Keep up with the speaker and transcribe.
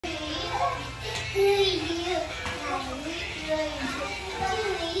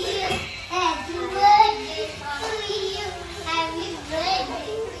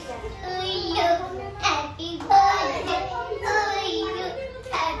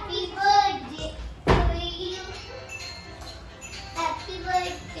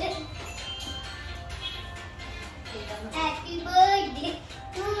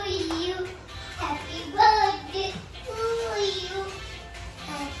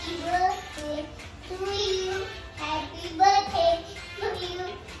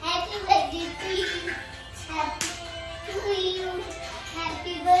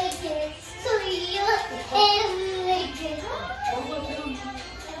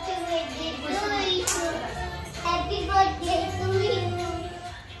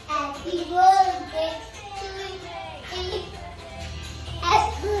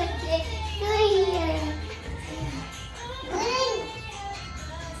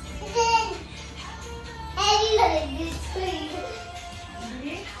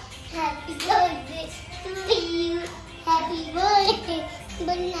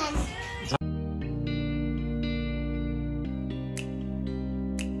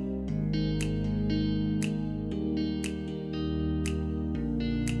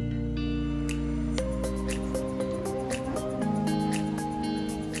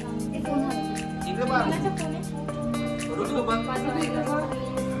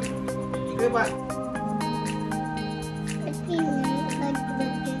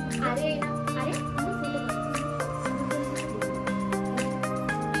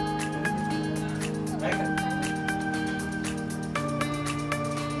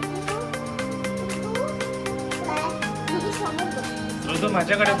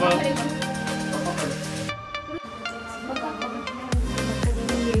माझ्याकडे बघ.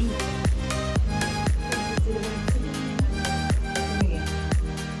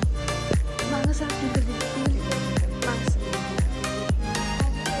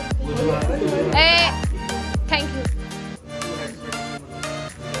 थँक्यू.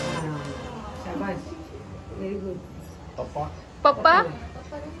 पप्पा पप्पा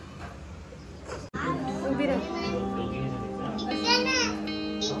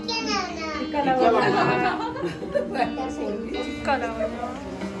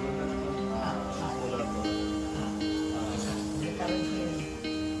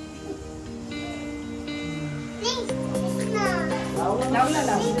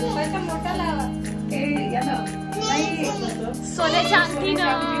सोन्याच्या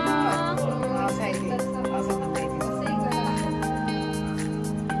अंगठीनं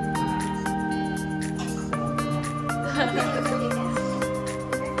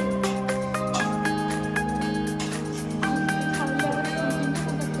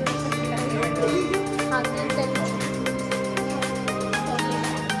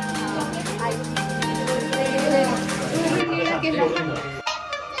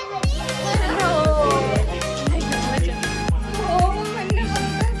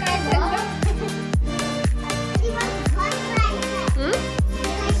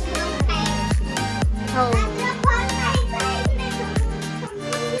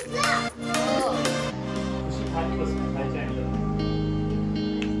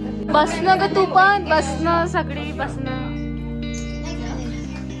बसणं ग तू पण बसणं सगळी बसणं.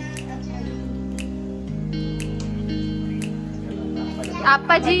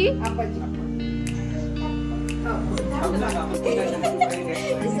 आप्पाजी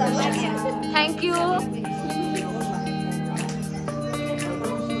थँक्यू.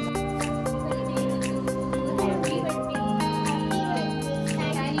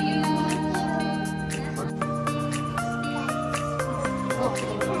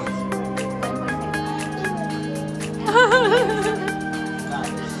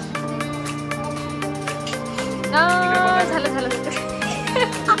 झालं झालं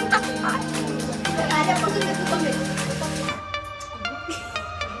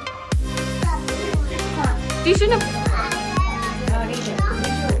टिशू ना.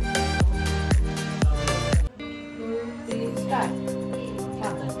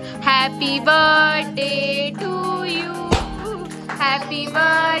 Happy birthday to you. Happy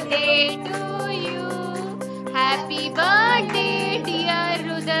birthday to you. Happy birthday dear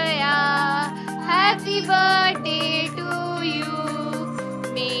हृदया. Happy birthday to you.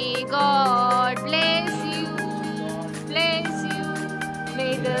 May God bless you, bless you.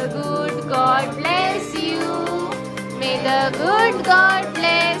 May the good God bless you. May the good God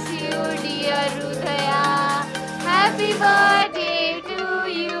bless you, dear Hrudaya. Happy birthday to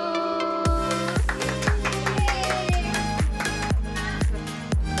you.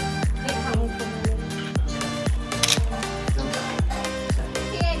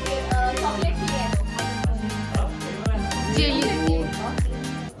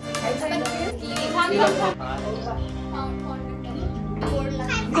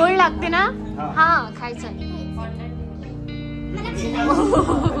 गोड लागते ना. हा खायचं.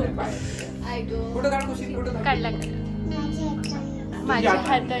 काढला माझ्या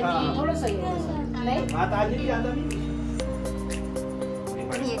हाताने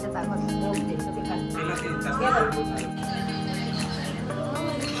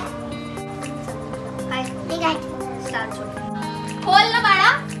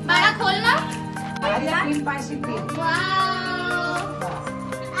नवीन पाचशे तीन.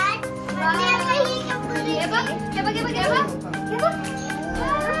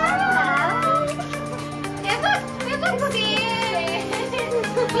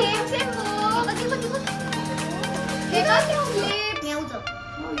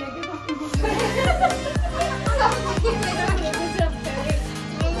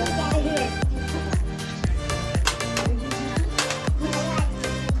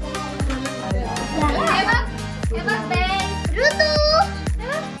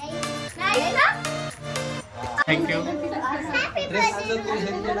 Thank you.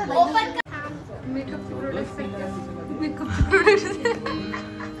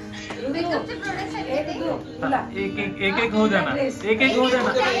 एक एक हो द्या ना. एक एक हो द्या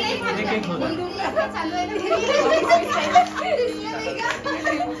ना. एक एक हो द्या.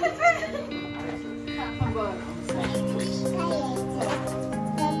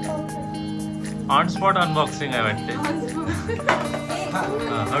 ऑन स्पॉट अनबॉक्सिंग आहे वाटते.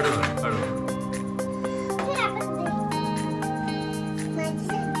 हळू हळू.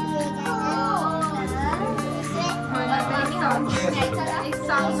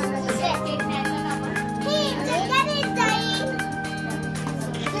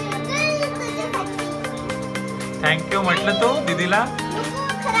 थँक्यू म्हटलं तू दीदीला.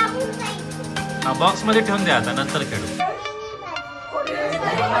 बॉक्स मध्ये ठेवून द्या आता, नंतर खेळू.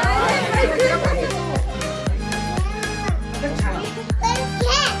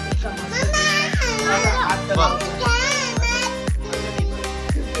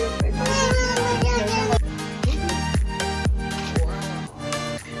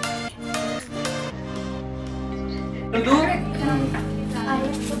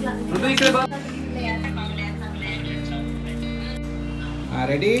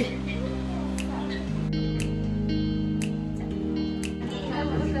 रेडी.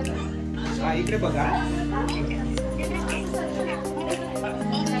 इकडे बघा.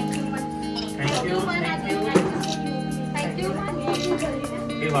 थँक्यू.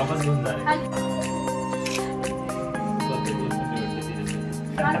 हे वापस घेऊन जा.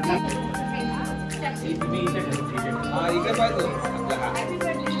 तुम्ही इथे ठेवा. इकडे पाहतो.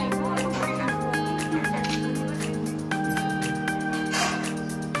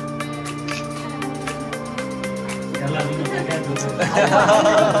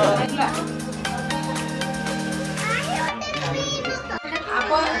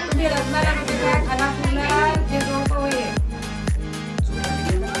 आपण तुम्ही रत्नाला खानापूरला जे रोप होय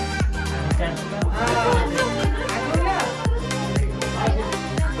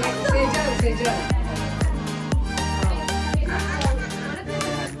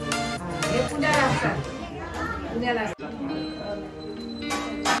हे पुण्याला असतात. पुण्याला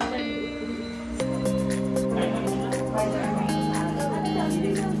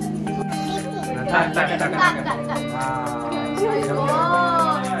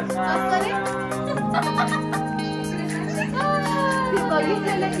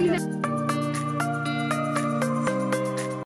बघितलेलं की